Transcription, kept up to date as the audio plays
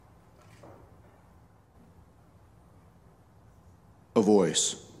a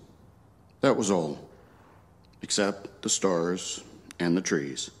voice. That was all, except the stars and the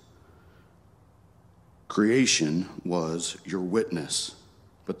trees. Creation was your witness,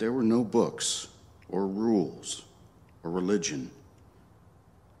 but there were no books or rules or religion.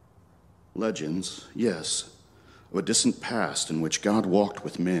 Legends, yes, of a distant past in which God walked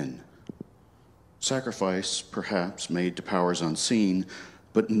with men. Sacrifice, perhaps, made to powers unseen,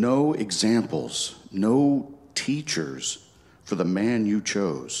 but no examples, no teachers for the man you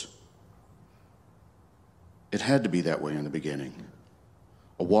chose. It had to be that way in the beginning.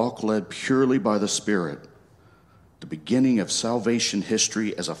 A walk led purely by the Spirit, the beginning of salvation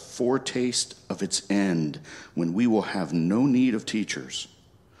history as a foretaste of its end, when we will have no need of teachers,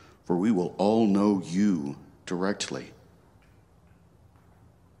 for we will all know you directly.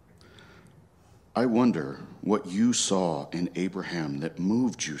 I wonder what you saw in Abraham that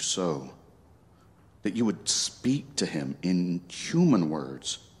moved you so, that you would speak to him in human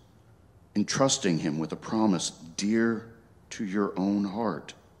words, entrusting him with a promise dear to your own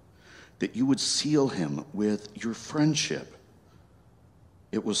heart, that you would seal him with your friendship.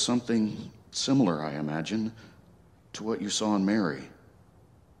 It was something similar, I imagine, to what you saw in Mary.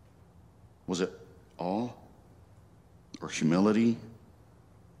 Was it awe or humility?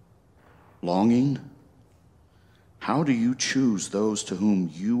 Longing? How do you choose those to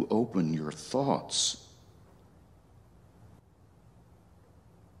whom you open your thoughts?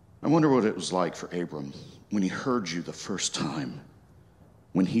 I wonder what it was like for Abram when he heard you the first time,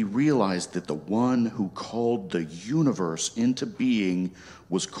 when he realized that the one who called the universe into being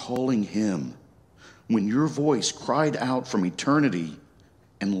was calling him, when your voice cried out from eternity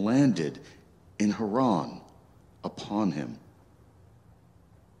and landed in Haran upon him.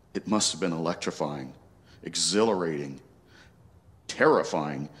 It must have been electrifying, exhilarating,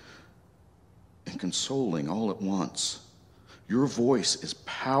 terrifying, and consoling all at once. Your voice is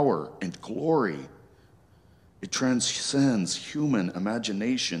power and glory. It transcends human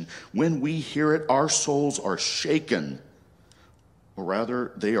imagination. When we hear it, our souls are shaken, or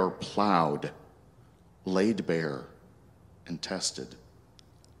rather, they are plowed, laid bare, and tested.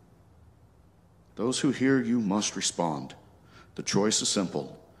 Those who hear you must respond. The choice is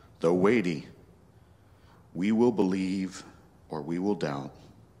simple, though weighty. We will believe or we will doubt.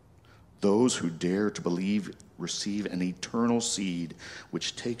 Those who dare to believe receive an eternal seed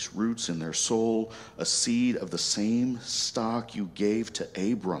which takes roots in their soul, a seed of the same stock you gave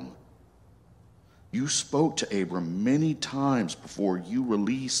to Abram. You spoke to Abram many times before you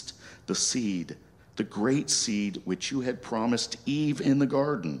released the seed, the great seed which you had promised Eve in the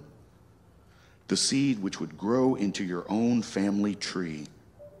garden, the seed which would grow into your own family tree.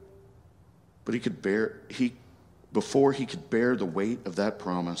 But before he could bear the weight of that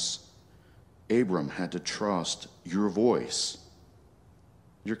promise, Abram had to trust your voice.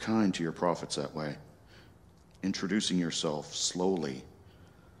 You're kind to your prophets that way, introducing yourself slowly,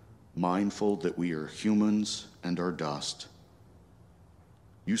 mindful that we are humans and are dust.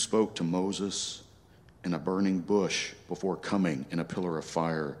 You spoke to Moses in a burning bush before coming in a pillar of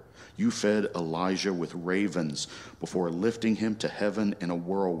fire. You fed Elijah with ravens before lifting him to heaven in a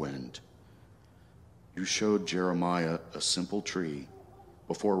whirlwind. You showed Jeremiah a simple tree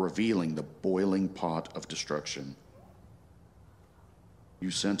before revealing the boiling pot of destruction. You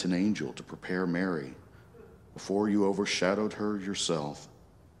sent an angel to prepare Mary before you overshadowed her yourself.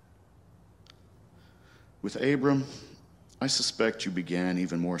 With Abram, I suspect you began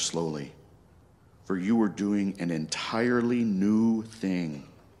even more slowly, for you were doing an entirely new thing.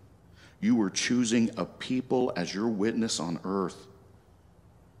 You were choosing a people as your witness on earth.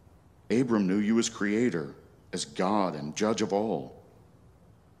 Abram knew you as creator, as God and judge of all.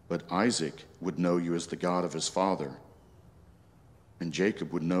 But Isaac would know you as the God of his father, and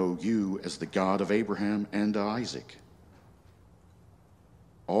Jacob would know you as the God of Abraham and Isaac.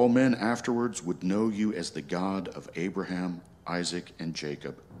 All men afterwards would know you as the God of Abraham, Isaac, and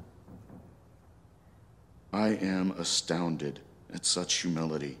Jacob. I am astounded at such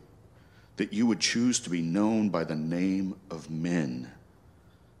humility, that you would choose to be known by the name of men.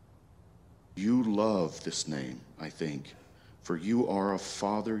 You love this name, I think, for you are a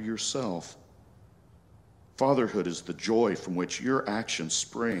father yourself. Fatherhood is the joy from which your actions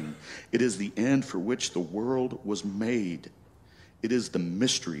spring. It is the end for which the world was made. It is the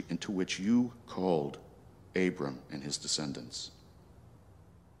mystery into which you called Abram and his descendants.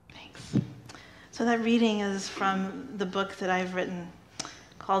 Thanks. So that reading is from the book that I've written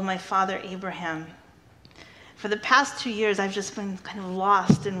called My Father Abraham. For the past 2 years, I've just been kind of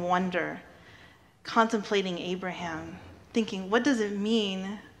lost in wonder, contemplating Abraham, thinking, what does it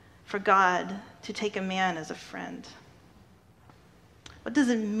mean for God to take a man as a friend? What does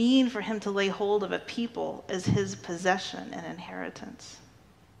it mean for him to lay hold of a people as his possession and inheritance?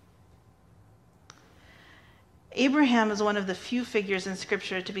 Abraham is one of the few figures in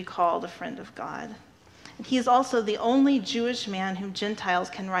Scripture to be called a friend of God. And he is also the only Jewish man whom Gentiles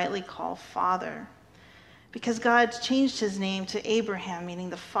can rightly call father, because God changed his name to Abraham, meaning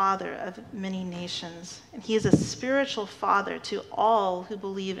the father of many nations. And he is a spiritual father to all who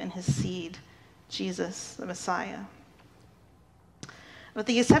believe in his seed, Jesus, the Messiah. With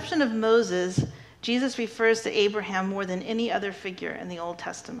the exception of Moses, Jesus refers to Abraham more than any other figure in the Old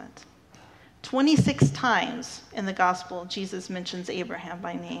Testament. 26 times in the gospel, Jesus mentions Abraham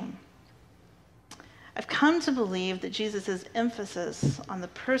by name. I've come to believe that Jesus' emphasis on the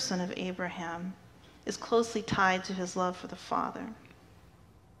person of Abraham is closely tied to his love for the Father.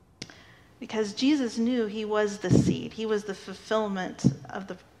 Because Jesus knew he was the seed, he was the fulfillment of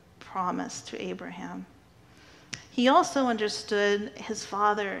the promise to Abraham. He also understood his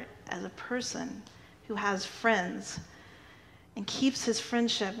Father as a person who has friends and keeps his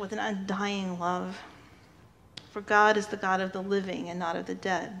friendship with an undying love. For God is the God of the living and not of the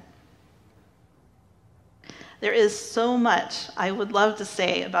dead. There is so much I would love to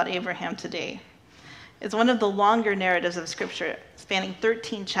say about Abraham today. It's one of the longer narratives of Scripture, spanning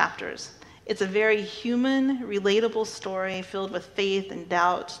 13 chapters. It's a very human, relatable story filled with faith and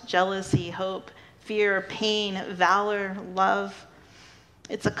doubt, jealousy, hope, fear, pain, valor, love.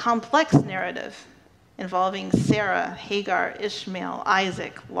 It's a complex narrative involving Sarah, Hagar, Ishmael,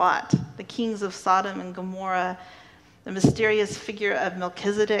 Isaac, Lot, the kings of Sodom and Gomorrah, the mysterious figure of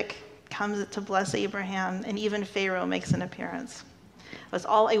Melchizedek comes to bless Abraham, and even Pharaoh makes an appearance. It's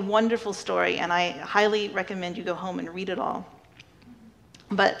all a wonderful story, and I highly recommend you go home and read it all.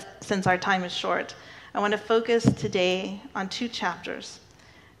 But since our time is short, I want to focus today on 2 chapters,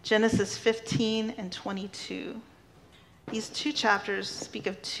 Genesis 15 and 22. These 2 chapters speak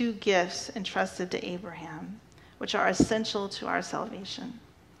of 2 gifts entrusted to Abraham, which are essential to our salvation.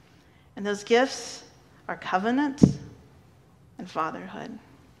 And those gifts are covenant and fatherhood.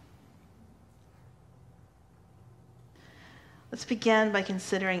 Let's begin by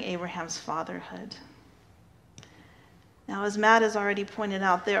considering Abraham's fatherhood. Now, as Matt has already pointed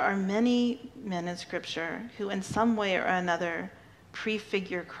out, there are many men in Scripture who in some way or another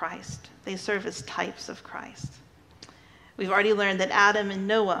prefigure Christ. They serve as types of Christ. We've already learned that Adam and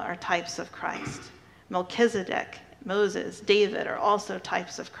Noah are types of Christ. Melchizedek, Moses, David are also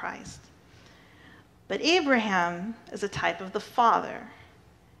types of Christ. But Abraham is a type of the Father,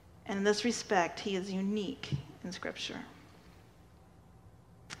 and in this respect, he is unique in Scripture.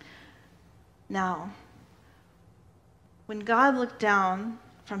 Now, when God looked down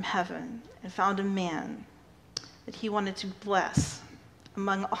from heaven and found a man that he wanted to bless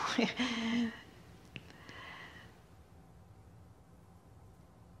among all,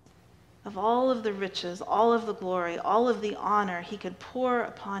 of all of the riches, all of the glory, all of the honor he could pour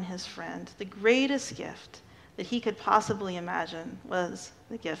upon his friend, the greatest gift that he could possibly imagine was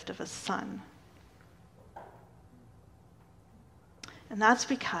the gift of a son. And that's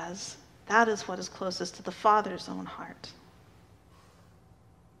because that is what is closest to the Father's own heart.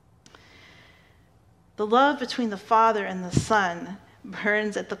 The love between the Father and the Son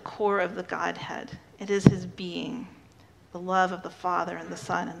burns at the core of the Godhead. It is his being, the love of the Father and the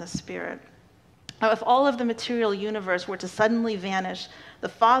Son and the Spirit. Now, if all of the material universe were to suddenly vanish, the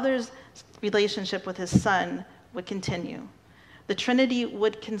Father's relationship with his Son would continue. The Trinity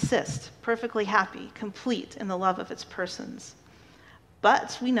would consist, perfectly happy, complete in the love of its persons.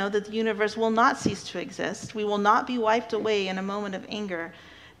 But we know that the universe will not cease to exist. We will not be wiped away in a moment of anger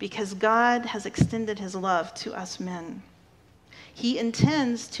because God has extended his love to us men. He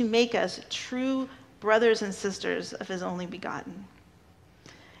intends to make us true brothers and sisters of his only begotten.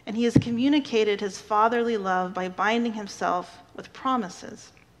 And he has communicated his fatherly love by binding himself with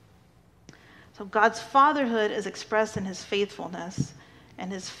promises. So God's fatherhood is expressed in his faithfulness,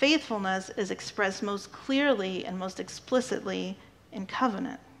 and his faithfulness is expressed most clearly and most explicitly in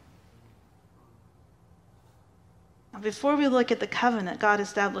covenant. Now, before we look at the covenant God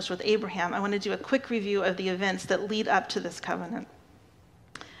established with Abraham, I want to do a quick review of the events that lead up to this covenant.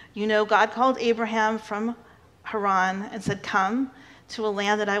 You know, God called Abraham from Haran and said, "Come to a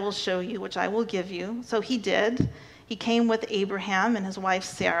land that I will show you, which I will give you." So he did. He came with Abraham and his wife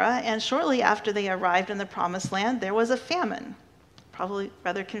Sarah, and shortly after they arrived in the promised land, there was a famine. Probably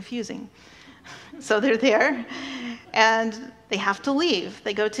rather confusing. So they're there, and they have to leave.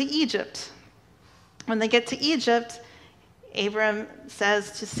 They go to Egypt. When they get to Egypt, Abram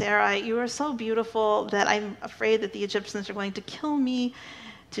says to Sarai, "You are so beautiful that I'm afraid that the Egyptians are going to kill me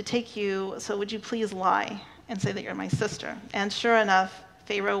to take you, so would you please lie?" and say that you're my sister. And sure enough,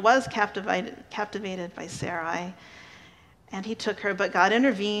 Pharaoh was captivated by Sarai, and he took her, but God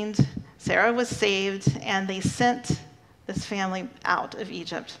intervened. Sarah was saved, and they sent this family out of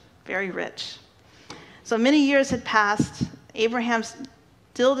Egypt, very rich. So many years had passed. Abraham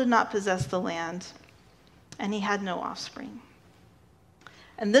still did not possess the land, and he had no offspring.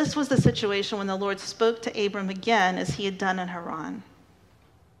 And this was the situation when the Lord spoke to Abram again, as he had done in Haran.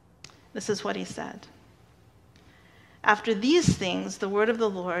 This is what he said. After these things, the word of the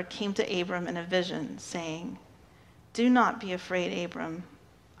Lord came to Abram in a vision, saying, "Do not be afraid, Abram.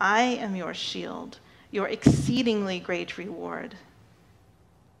 I am your shield, your exceedingly great reward."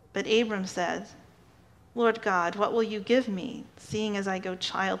 But Abram said, "Lord God, what will you give me, seeing as I go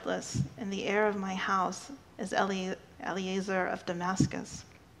childless, and the heir of my house is Eliezer of Damascus?"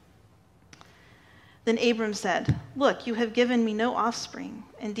 Then Abram said, "Look, you have given me no offspring.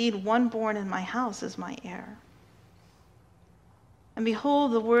 Indeed, one born in my house is my heir." And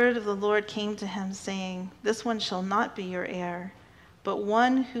behold, the word of the Lord came to him, saying, "This one shall not be your heir, but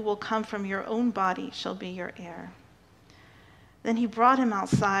one who will come from your own body shall be your heir." Then he brought him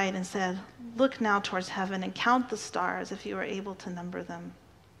outside and said, "Look now towards heaven and count the stars, if you are able to number them."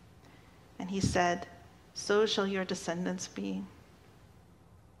 And he said, "So shall your descendants be."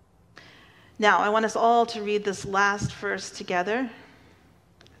 Now, I want us all to read this last verse together.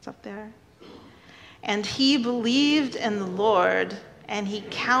 It's up there. "And he believed in the Lord, and he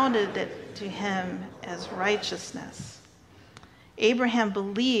counted it to him as righteousness." Abraham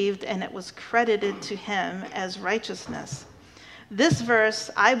believed, and it was credited to him as righteousness. This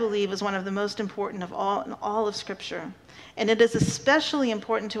verse, I believe, is one of the most important of all in all of Scripture. And it is especially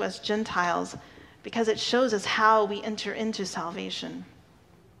important to us Gentiles because it shows us how we enter into salvation.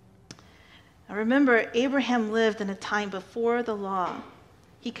 Now remember, Abraham lived in a time before the law.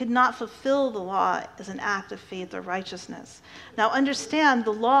 He could not fulfill the law as an act of faith or righteousness. Now understand,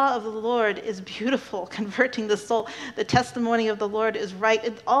 the law of the Lord is beautiful, converting the soul. The testimony of the Lord is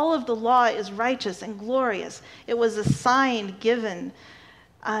right. All of the law is righteous and glorious. It was a sign given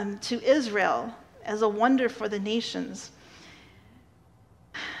to Israel as a wonder for the nations.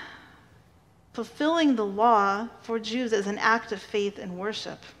 Fulfilling the law for Jews is an act of faith and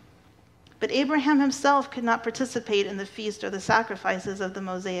worship. But Abraham himself could not participate in the feast or the sacrifices of the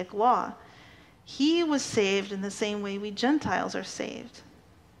Mosaic law. He was saved in the same way we Gentiles are saved,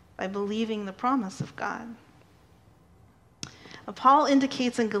 by believing the promise of God. Now, Paul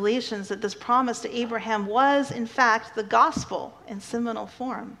indicates in Galatians that this promise to Abraham was, in fact, the gospel in seminal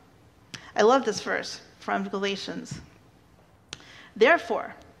form. I love this verse from Galatians.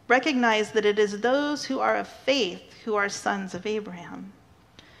 "Therefore, recognize that it is those who are of faith who are sons of Abraham.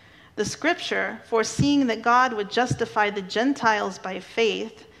 The scripture, foreseeing that God would justify the Gentiles by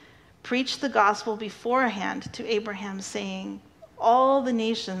faith, preached the gospel beforehand to Abraham, saying, 'All the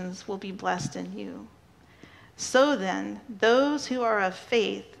nations will be blessed in you.' So then, those who are of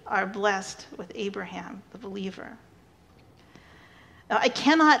faith are blessed with Abraham, the believer." Now, I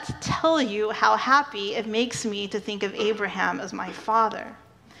cannot tell you how happy it makes me to think of Abraham as my father.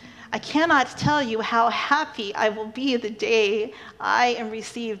 I cannot tell you how happy I will be the day I am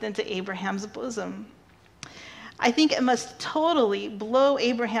received into Abraham's bosom. I think it must totally blow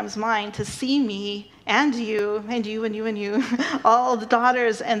Abraham's mind to see me and you, and you, and you, and you, all the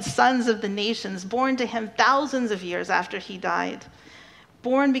daughters and sons of the nations, born to him thousands of years after he died,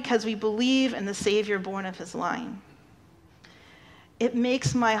 born because we believe in the Savior born of his line. It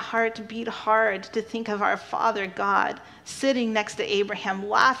makes my heart beat hard to think of our Father God sitting next to Abraham,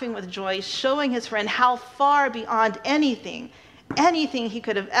 laughing with joy, showing his friend how far beyond anything he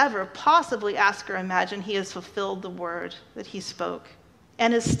could have ever possibly asked or imagined, he has fulfilled the word that he spoke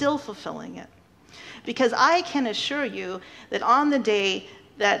and is still fulfilling it. Because I can assure you that on the day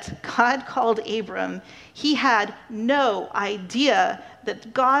that God called Abram, he had no idea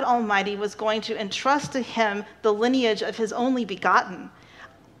that God Almighty was going to entrust to him the lineage of his only begotten.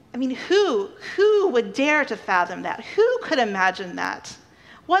 I mean, who would dare to fathom that? Who could imagine that?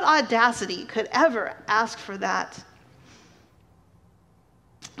 What audacity could ever ask for that?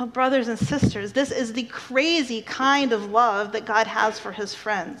 Oh, brothers and sisters, this is the crazy kind of love that God has for his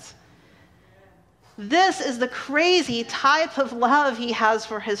friends. This is the crazy type of love he has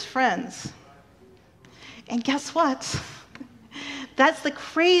for his friends. And guess what? That's the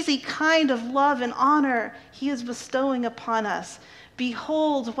crazy kind of love and honor he is bestowing upon us.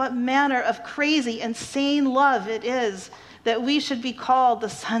 Behold, what manner of crazy, insane love it is that we should be called the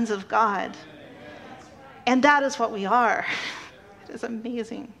sons of God. And that is what we are. It is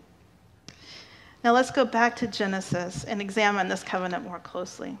amazing. Now let's go back to Genesis and examine this covenant more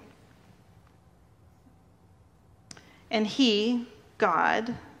closely. And he,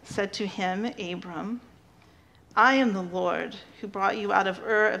 God, said to him, Abram, I am the Lord who brought you out of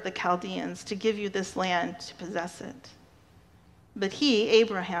Ur of the Chaldeans to give you this land to possess it. But he,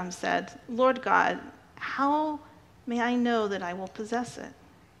 Abraham, said, Lord God, how may I know that I will possess it?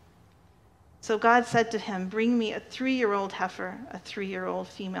 So God said to him, bring me a 3-year-old heifer, a 3-year-old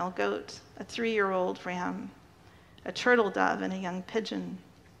female goat, a 3-year-old ram, a turtle dove, and a young pigeon.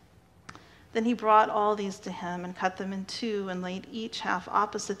 Then he brought all these to him and cut them in two and laid each half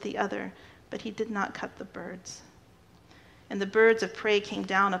opposite the other, but he did not cut the birds. And the birds of prey came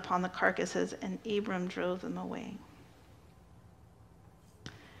down upon the carcasses, and Abram drove them away.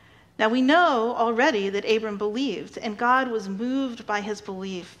 Now we know already that Abram believed, and God was moved by his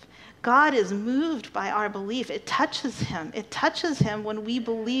belief. God is moved by our belief. It touches him. It touches him when we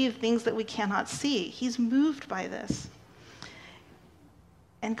believe things that we cannot see. He's moved by this.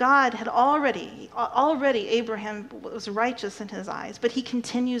 And God had already Abraham was righteous in his eyes, but he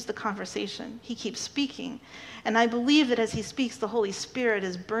continues the conversation. He keeps speaking. And I believe that as he speaks, the Holy Spirit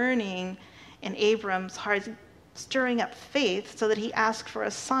is burning in Abram's heart, stirring up faith so that he asks for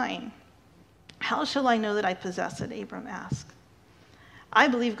a sign. How shall I know that I possess it? Abram asked. I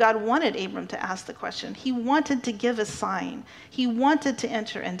believe God wanted Abram to ask the question. He wanted to give a sign. He wanted to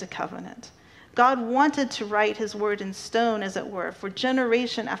enter into covenant. God wanted to write his word in stone, as it were, for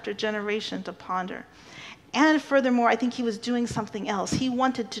generation after generation to ponder. And furthermore, I think he was doing something else. He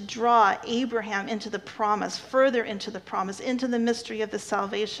wanted to draw Abraham into the promise, further into the promise, into the mystery of the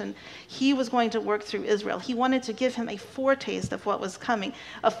salvation he was going to work through Israel. He wanted to give him a foretaste of what was coming,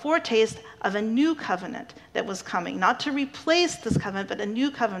 a foretaste of a new covenant that was coming, not to replace this covenant, but a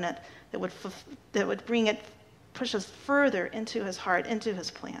new covenant that would bring it, push us further into his heart, into his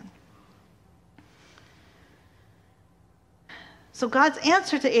plan. So God's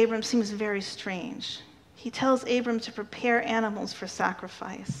answer to Abram seems very strange. He tells Abram to prepare animals for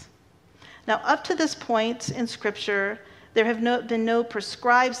sacrifice. Now, up to this point in Scripture, there have been no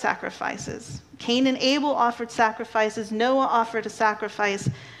prescribed sacrifices. Cain and Abel offered sacrifices. Noah offered a sacrifice.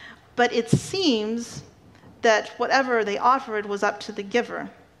 But it seems that whatever they offered was up to the giver.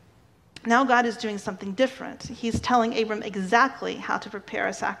 Now God is doing something different. He's telling Abram exactly how to prepare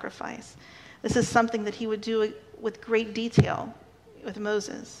a sacrifice. This is something that he would do with great detail with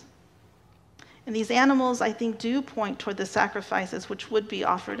Moses. And these animals, I think, do point toward the sacrifices which would be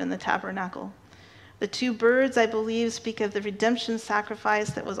offered in the tabernacle. The 2 birds, I believe, speak of the redemption sacrifice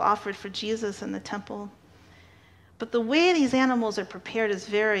that was offered for Jesus in the temple. But the way these animals are prepared is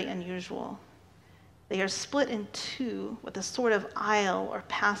very unusual. They are split in 2 with a sort of aisle or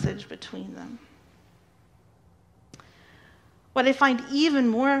passage between them. What I find even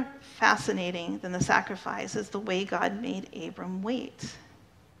more fascinating than the sacrifice is the way God made Abram wait.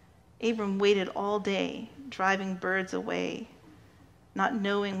 Abram waited all day, driving birds away, not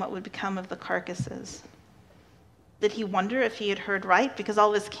knowing what would become of the carcasses. Did he wonder if he had heard right? Because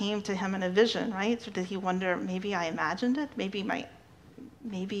all this came to him in a vision, right? Or did he wonder, maybe I imagined it?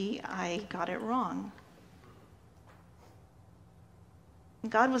 Maybe I got it wrong.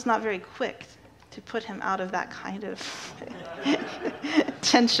 God was not very quick to put him out of that kind of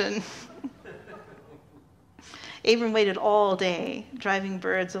tension. Abram waited all day, driving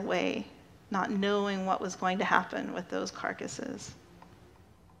birds away, not knowing what was going to happen with those carcasses.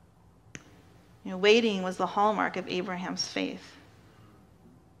 Waiting was the hallmark of Abraham's faith.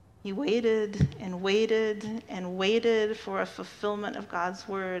 He waited and waited and waited for a fulfillment of God's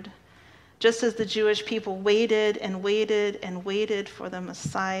word, just as the Jewish people waited and waited and waited for the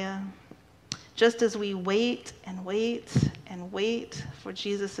Messiah. Just as we wait and wait and wait for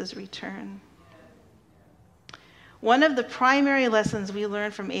Jesus' return. One of the primary lessons we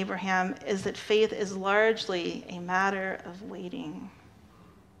learn from Abraham is that faith is largely a matter of waiting.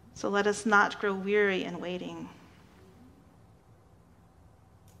 So let us not grow weary in waiting.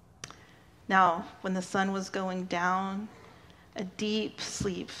 Now, when the sun was going down, a deep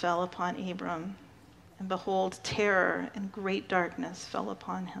sleep fell upon Abram, and behold, terror and great darkness fell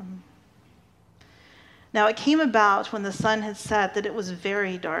upon him. Now it came about when the sun had set that it was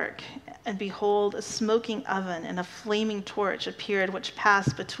very dark, and behold, a smoking oven and a flaming torch appeared which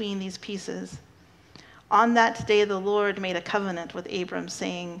passed between these pieces. On that day the Lord made a covenant with Abram,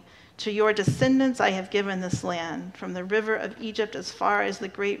 saying, to your descendants I have given this land, from the river of Egypt as far as the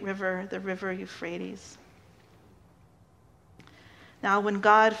great river, the river Euphrates. Now when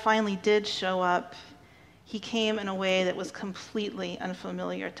God finally did show up, he came in a way that was completely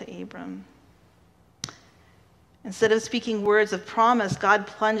unfamiliar to Abram. Instead of speaking words of promise, God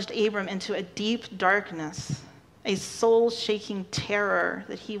plunged Abram into a deep darkness, a soul-shaking terror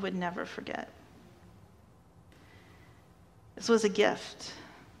that he would never forget. This was a gift.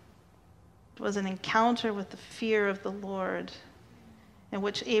 It was an encounter with the fear of the Lord, in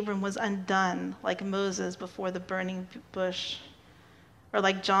which Abram was undone like Moses before the burning bush, or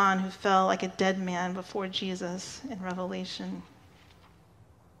like John who fell like a dead man before Jesus in Revelation.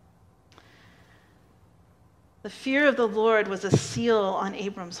 The fear of the Lord was a seal on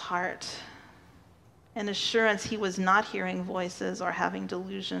Abram's heart, an assurance he was not hearing voices or having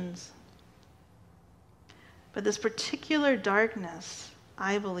delusions. But this particular darkness,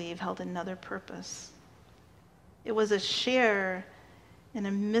 I believe, held another purpose. It was a share in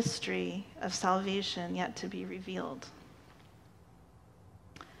a mystery of salvation yet to be revealed.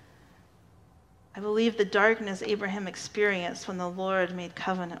 I believe the darkness Abraham experienced when the Lord made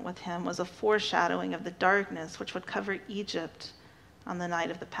covenant with him was a foreshadowing of the darkness which would cover Egypt on the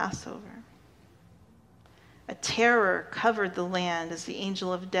night of the Passover. A terror covered the land as the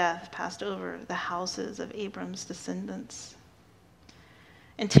angel of death passed over the houses of Abram's descendants.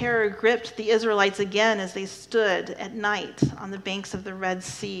 And terror gripped the Israelites again as they stood at night on the banks of the Red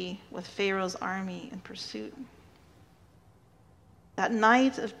Sea with Pharaoh's army in pursuit. That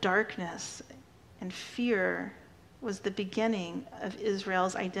night of darkness and fear was the beginning of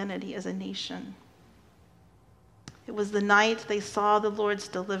Israel's identity as a nation. It was the night they saw the Lord's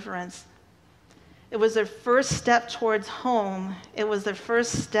deliverance. It was their first step towards home. It was their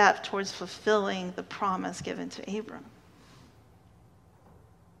first step towards fulfilling the promise given to Abram.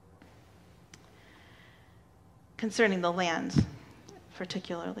 Concerning the land,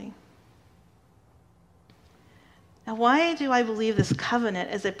 particularly. Now, why do I believe this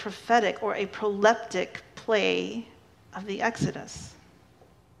covenant is a prophetic or a proleptic play of the Exodus?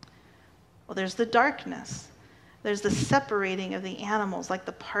 Well, there's the darkness. There's the separating of the animals, like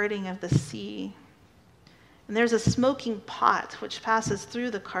the parting of the sea. And there's a smoking pot which passes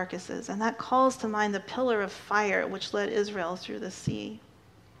through the carcasses, and that calls to mind the pillar of fire which led Israel through the sea.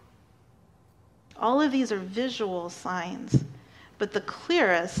 All of these are visual signs, but the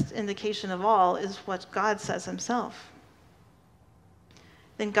clearest indication of all is what God says himself.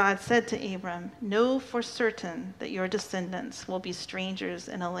 Then God said to Abram, "Know for certain that your descendants will be strangers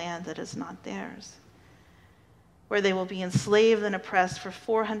in a land that is not theirs, where they will be enslaved and oppressed for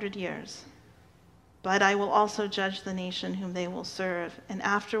 400 years. But I will also judge the nation whom they will serve, and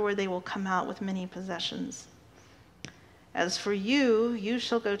afterward they will come out with many possessions. As for you, you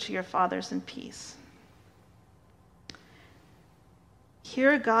shall go to your fathers in peace."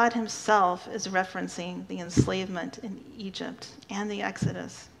 Here God himself is referencing the enslavement in Egypt and the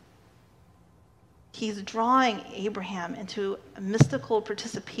Exodus. He's drawing Abraham into a mystical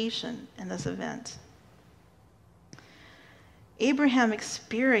participation in this event. Abraham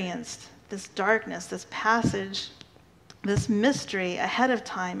experienced this darkness, this passage, this mystery ahead of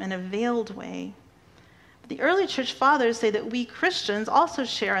time in a veiled way. The early church fathers say that we Christians also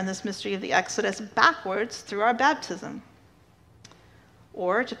share in this mystery of the Exodus backwards through our baptism.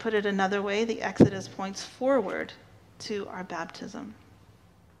 Or, to put it another way, the Exodus points forward to our baptism.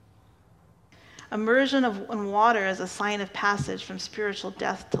 Immersion in water is a sign of passage from spiritual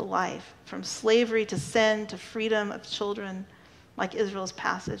death to life, from slavery to sin to freedom of children, like Israel's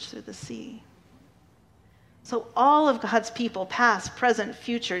passage through the sea. So all of God's people, past, present,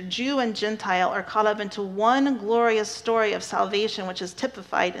 future, Jew and Gentile, are caught up into one glorious story of salvation, which is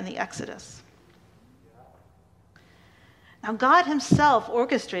typified in the Exodus. Now, God himself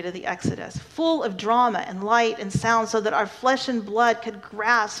orchestrated the Exodus, full of drama and light and sound, so that our flesh and blood could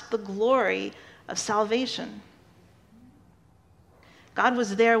grasp the glory of salvation. God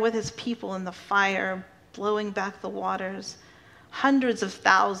was there with his people in the fire, blowing back the waters. Hundreds of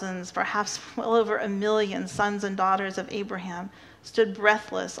thousands, perhaps well over 1 million sons and daughters of Abraham stood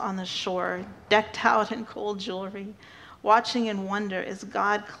breathless on the shore, decked out in gold jewelry, watching in wonder as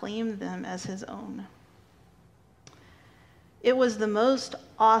God claimed them as his own. It was the most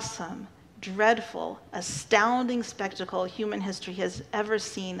awesome, dreadful, astounding spectacle human history has ever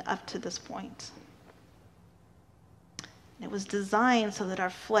seen up to this point. It was designed so that our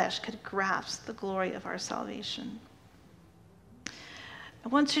flesh could grasp the glory of our salvation. I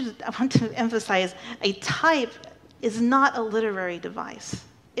want to emphasize, a type is not a literary device.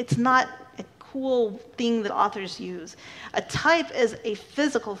 It's not a cool thing that authors use. A type is a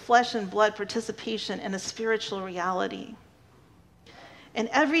physical flesh and blood participation in a spiritual reality. And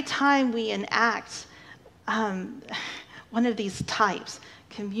every time we enact one of these types,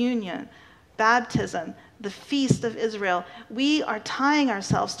 communion, baptism, the feast of Israel, we are tying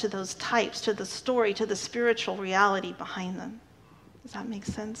ourselves to those types, to the story, to the spiritual reality behind them. Does that make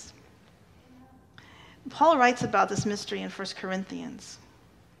sense? Paul writes about this mystery in 1 Corinthians.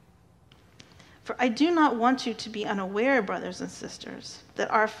 For I do not want you to be unaware, brothers and sisters,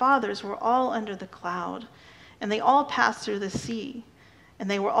 that our fathers were all under the cloud, and they all passed through the sea, and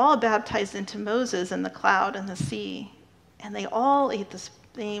they were all baptized into Moses in the cloud and the sea, and they all ate the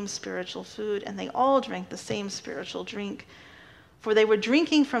same spiritual food, and they all drank the same spiritual drink, for they were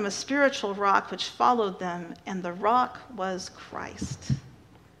drinking from a spiritual rock which followed them, and the rock was Christ.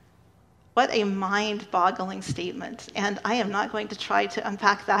 What a mind-boggling statement, and I am not going to try to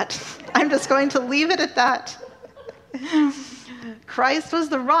unpack that. I'm just going to leave it at that. Christ was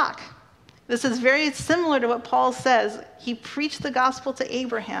the rock. This is very similar to what Paul says. He preached the gospel to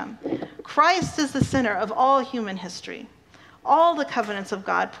Abraham. Christ is the center of all human history. All the covenants of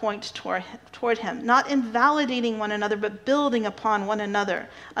God point toward him, not invalidating one another, but building upon one another,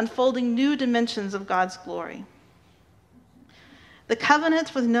 unfolding new dimensions of God's glory. The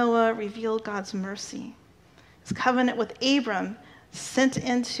covenant with Noah revealed God's mercy. His covenant with Abram sent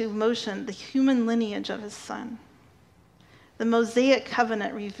into motion the human lineage of his son. The Mosaic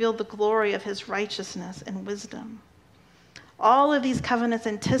covenant revealed the glory of his righteousness and wisdom. All of these covenants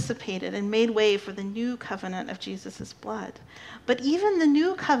anticipated and made way for the new covenant of Jesus' blood. But even the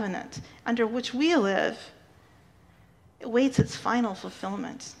new covenant under which we live awaits its final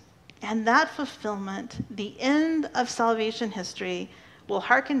fulfillment. And that fulfillment, the end of salvation history, will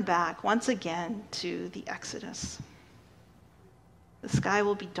hearken back once again to the Exodus. The sky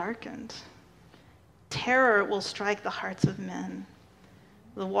will be darkened. Terror will strike the hearts of men.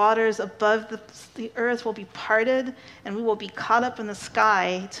 The waters above the earth will be parted, and we will be caught up in the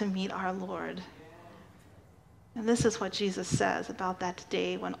sky to meet our Lord. And this is what Jesus says about that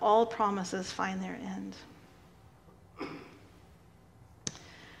day when all promises find their end.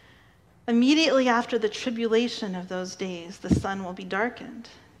 Immediately after the tribulation of those days, the sun will be darkened,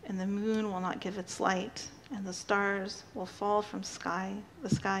 and the moon will not give its light, and the stars will fall from the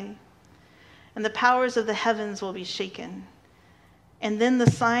sky, and the powers of the heavens will be shaken. And then the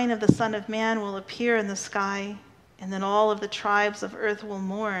sign of the Son of Man will appear in the sky, and then all of the tribes of earth will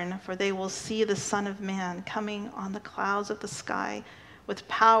mourn, for they will see the Son of Man coming on the clouds of the sky with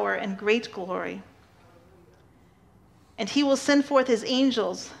power and great glory. And he will send forth his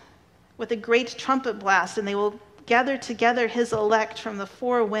angels with a great trumpet blast, and they will gather together his elect from the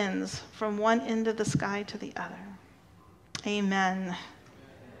four winds, from one end of the sky to the other. Amen.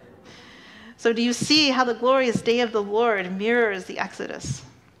 So do you see how the glorious day of the Lord mirrors the Exodus?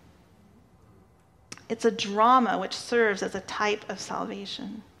 It's a drama which serves as a type of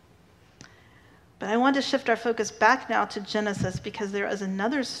salvation. But I want to shift our focus back now to Genesis, because there is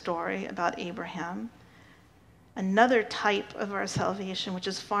another story about Abraham, another type of our salvation, which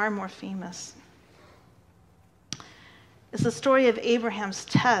is far more famous. It's the story of Abraham's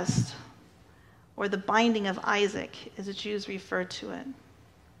test, or the binding of Isaac, as the Jews refer to it.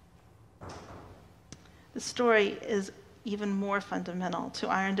 The story is even more fundamental to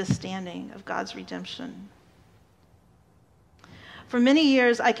our understanding of God's redemption. For many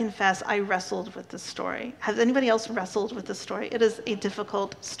years, I confess, I wrestled with this story. Has anybody else wrestled with this story? It is a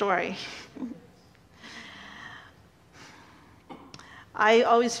difficult story. I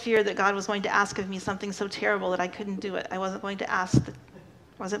always feared that God was going to ask of me something so terrible that I couldn't do it. I wasn't going to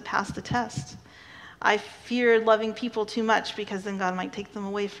wasn't past the test. I feared loving people too much because then God might take them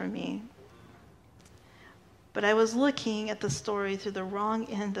away from me. But I was looking at the story through the wrong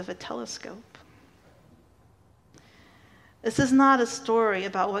end of a telescope. This is not a story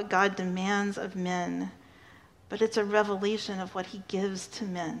about what God demands of men, but it's a revelation of what he gives to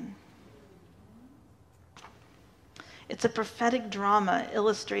men. It's a prophetic drama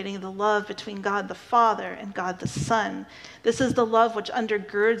illustrating the love between God the Father and God the Son. This is the love which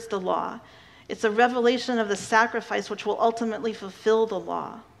undergirds the law. It's a revelation of the sacrifice which will ultimately fulfill the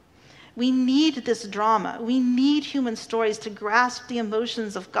law. We need this drama. We need human stories to grasp the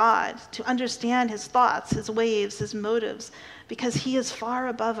emotions of God, to understand his thoughts, his ways, his motives, because he is far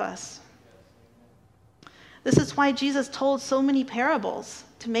above us. This is why Jesus told so many parables,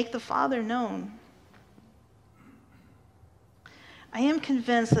 to make the Father known. I am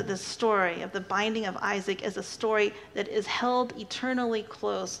convinced that this story of the binding of Isaac is a story that is held eternally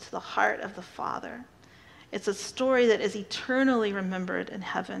close to the heart of the Father. It's a story that is eternally remembered in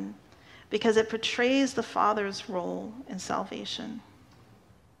heaven, because it portrays the Father's role in salvation.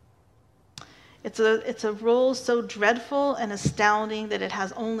 It's a role so dreadful and astounding that it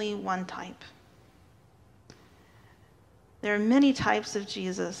has only one type. There are many types of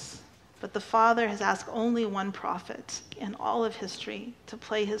Jesus, but the Father has asked only one prophet in all of history to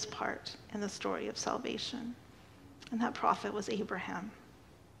play his part in the story of salvation, and that prophet was Abraham.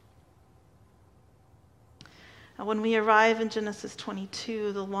 When we arrive in Genesis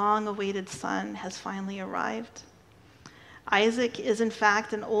 22, the long-awaited son has finally arrived. Isaac is in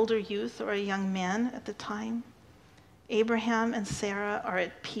fact an older youth or a young man at the time. Abraham and Sarah are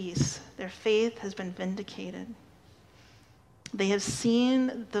at peace. Their faith has been vindicated. They have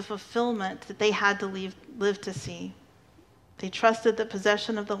seen the fulfillment that they had to live to see. They trusted that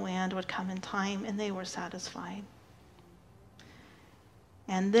possession of the land would come in time, and they were satisfied.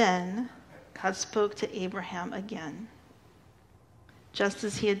 And then God spoke to Abraham again, just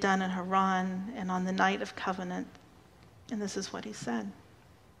as he had done in Haran and on the night of covenant. And this is what he said.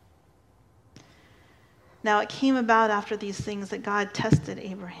 Now it came about after these things that God tested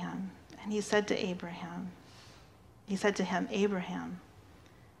Abraham, and he said to him, Abraham.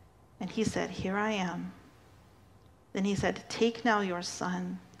 And he said, Here I am. Then he said, Take now your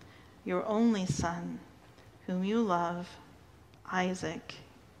son, your only son, whom you love, Isaac,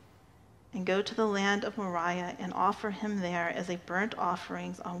 and go to the land of Moriah and offer him there as a burnt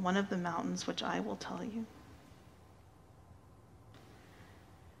offering on one of the mountains which I will tell you.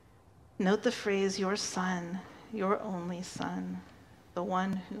 Note the phrase, your son, your only son, the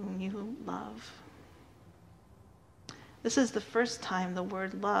one whom you love. This is the first time the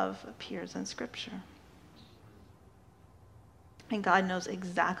word love appears in Scripture. And God knows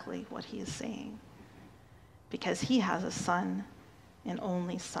exactly what he is saying, because he has a son, an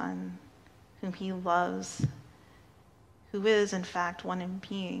only son, whom he loves, who is, in fact, one in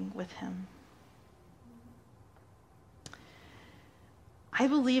being with him. I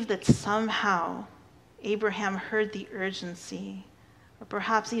believe that somehow Abraham heard the urgency, or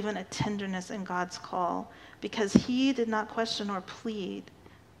perhaps even a tenderness in God's call, because he did not question or plead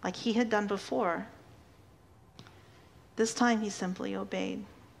like he had done before. This time he simply obeyed.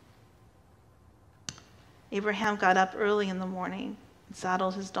 Abraham got up early in the morning and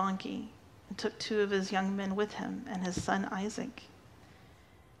saddled his donkey and took 2 of his young men with him and his son Isaac.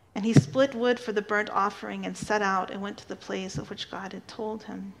 And he split wood for the burnt offering and set out and went to the place of which God had told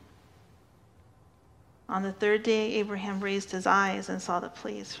him. On the 3rd day, Abraham raised his eyes and saw the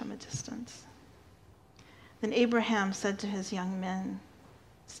place from a distance. Then Abraham said to his young men,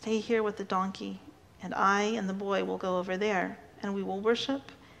 Stay here with the donkey, and I and the boy will go over there, and we will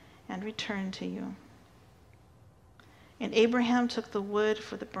worship and return to you. And Abraham took the wood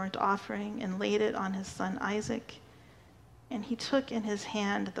for the burnt offering and laid it on his son Isaac, and he took in his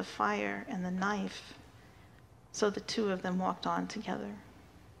hand the fire and the knife. So the 2 of them walked on together.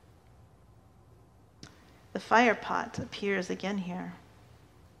 The fire pot appears again here.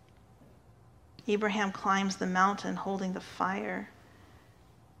 Abraham climbs the mountain holding the fire.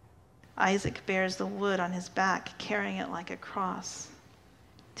 Isaac bears the wood on his back, carrying it like a cross.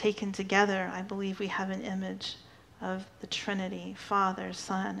 Taken together, I believe we have an image of the Trinity, Father,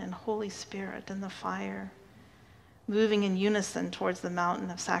 Son, and Holy Spirit in the fire, moving in unison towards the mountain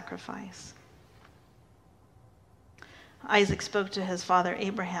of sacrifice. Isaac spoke to his father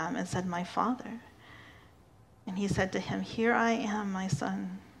Abraham and said, My father. And he said to him, Here I am, my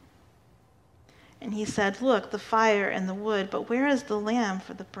son. And he said, Look, the fire and the wood, but where is the lamb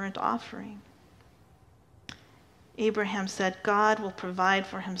for the burnt offering? Abraham said, God will provide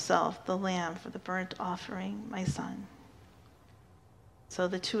for himself the lamb for the burnt offering, my son. So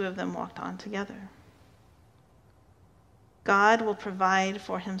the 2 of them walked on together. God will provide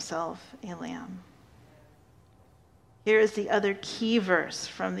for himself a lamb. Here is the other key verse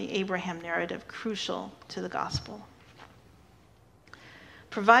from the Abraham narrative, crucial to the gospel.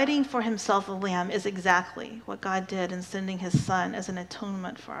 Providing for himself a lamb is exactly what God did in sending his son as an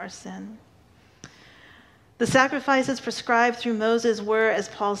atonement for our sin. The sacrifices prescribed through Moses were, as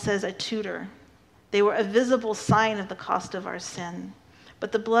Paul says, a tutor. They were a visible sign of the cost of our sin.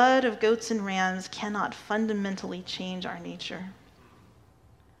 But the blood of goats and rams cannot fundamentally change our nature.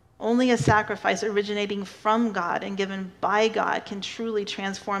 Only a sacrifice originating from God and given by God can truly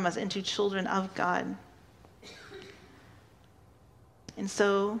transform us into children of God. And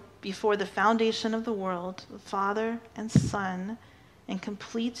so, before the foundation of the world, the Father and Son, in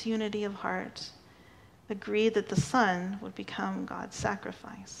complete unity of heart, agreed that the Son would become God's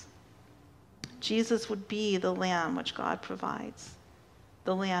sacrifice. Jesus would be the lamb which God provides,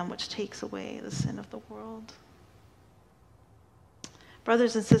 the lamb which takes away the sin of the world.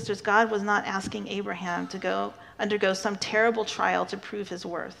 Brothers and sisters, God was not asking Abraham to undergo some terrible trial to prove his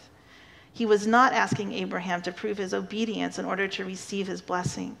worth. He was not asking Abraham to prove his obedience in order to receive his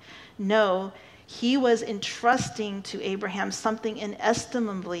blessing. No, he was entrusting to Abraham something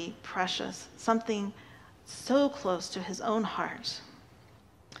inestimably precious, something so close to his own heart.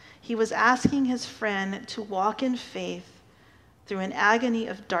 He was asking his friend to walk in faith through an agony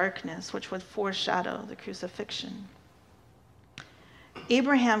of darkness which would foreshadow the crucifixion.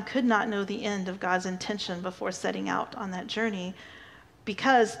 Abraham could not know the end of God's intention before setting out on that journey,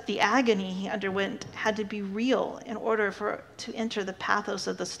 because the agony he underwent had to be real in order to enter the pathos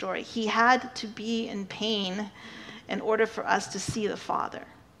of the story. He had to be in pain in order for us to see the Father.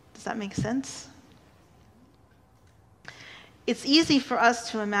 Does that make sense? It's easy for us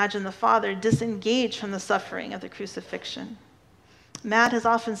to imagine the Father disengaged from the suffering of the crucifixion. Matt has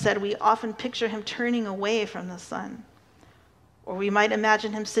often said we often picture him turning away from the Son. Or we might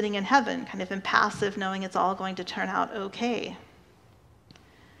imagine him sitting in heaven, kind of impassive, knowing it's all going to turn out okay.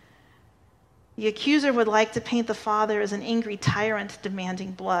 The accuser would like to paint the Father as an angry tyrant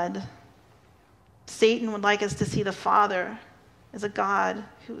demanding blood. Satan would like us to see the Father as a God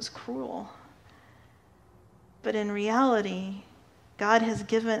who is cruel. But in reality, God has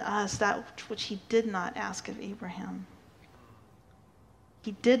given us that which he did not ask of Abraham.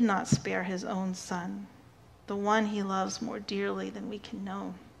 He did not spare his own son, the one he loves more dearly than we can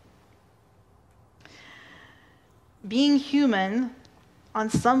know. Being human, on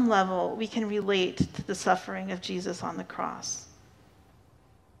some level, we can relate to the suffering of Jesus on the cross.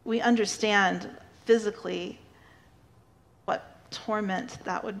 We understand physically what torment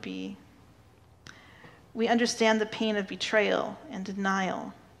that would be. We understand the pain of betrayal and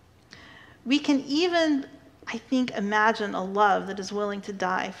denial. We can even, I think, imagine a love that is willing to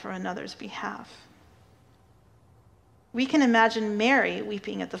die for another's behalf. We can imagine Mary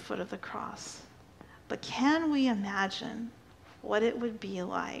weeping at the foot of the cross. But can we imagine what it would be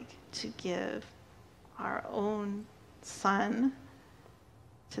like to give our own son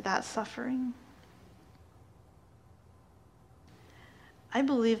to that suffering? I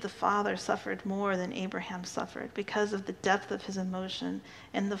believe the Father suffered more than Abraham suffered because of the depth of his emotion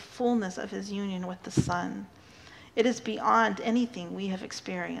and the fullness of his union with the Son. It is beyond anything we have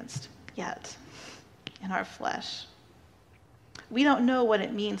experienced yet in our flesh. We don't know what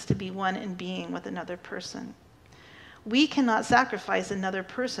it means to be one in being with another person. We cannot sacrifice another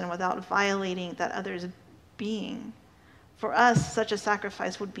person without violating that other's being. For us, such a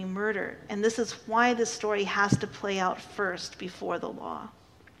sacrifice would be murder, and this is why this story has to play out first before the law.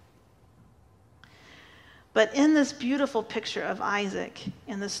 But in this beautiful picture of Isaac,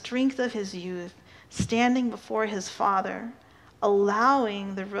 in the strength of his youth, standing before his father,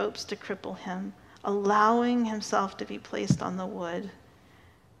 allowing the ropes to cripple him, allowing himself to be placed on the wood,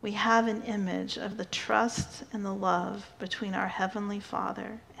 we have an image of the trust and the love between our Heavenly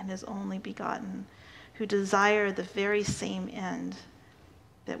Father and his only begotten, who desire the very same end,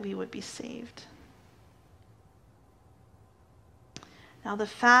 that we would be saved. Now, the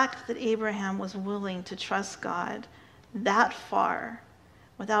fact that Abraham was willing to trust God that far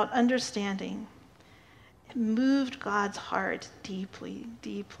without understanding, it moved God's heart deeply,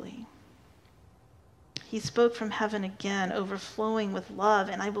 deeply. He spoke from heaven again, overflowing with love,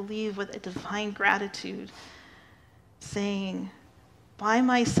 and I believe with a divine gratitude, saying, "By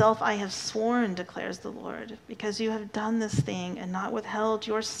myself I have sworn, declares the Lord, because you have done this thing and not withheld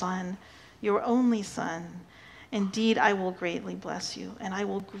your son, your only son. Indeed, I will greatly bless you, and I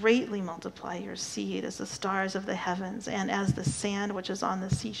will greatly multiply your seed as the stars of the heavens and as the sand which is on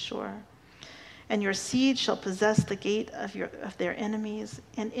the seashore. And your seed shall possess the gate of their enemies,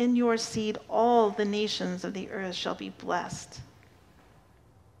 and in your seed all the nations of the earth shall be blessed,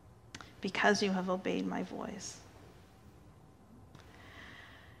 because you have obeyed my voice."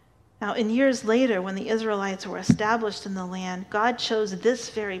 Now, in years later, when the Israelites were established in the land, God chose this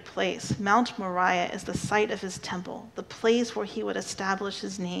very place, Mount Moriah, as the site of his temple, the place where he would establish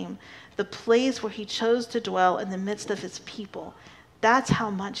his name, the place where he chose to dwell in the midst of his people. That's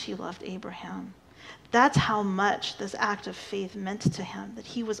how much he loved Abraham. That's how much this act of faith meant to him, that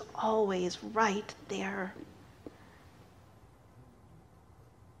he was always right there.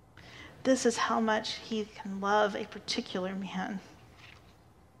 This is how much he can love a particular man.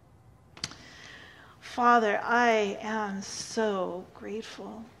 Father, I am so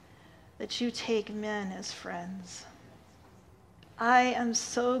grateful that you take men as friends. I am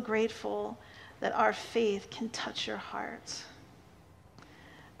so grateful that our faith can touch your heart.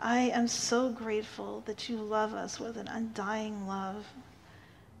 I am so grateful that you love us with an undying love.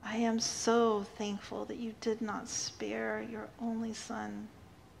 I am so thankful that you did not spare your only son.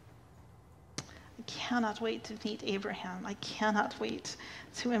 I cannot wait to meet Abraham. I cannot wait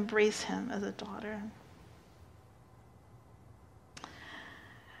to embrace him as a daughter.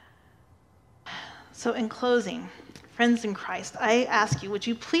 So in closing, friends in Christ, I ask you, would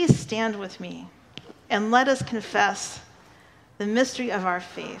you please stand with me and let us confess the mystery of our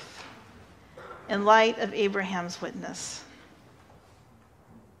faith in light of Abraham's witness.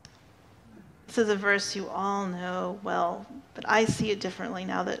 This is a verse you all know well, but I see it differently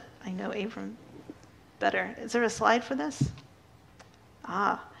now that I know Abram better. Is there a slide for this?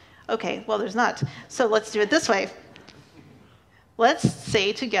 Okay, well, there's not. So let's do it this way. Let's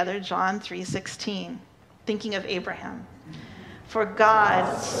say together John 3:16, thinking of Abraham. For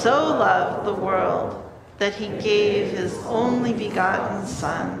God so loved the world that he gave his only begotten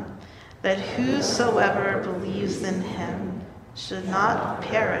Son, that whosoever believes in him should not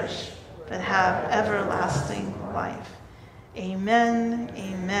perish, but have everlasting life. Amen,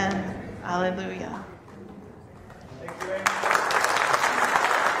 amen, alleluia.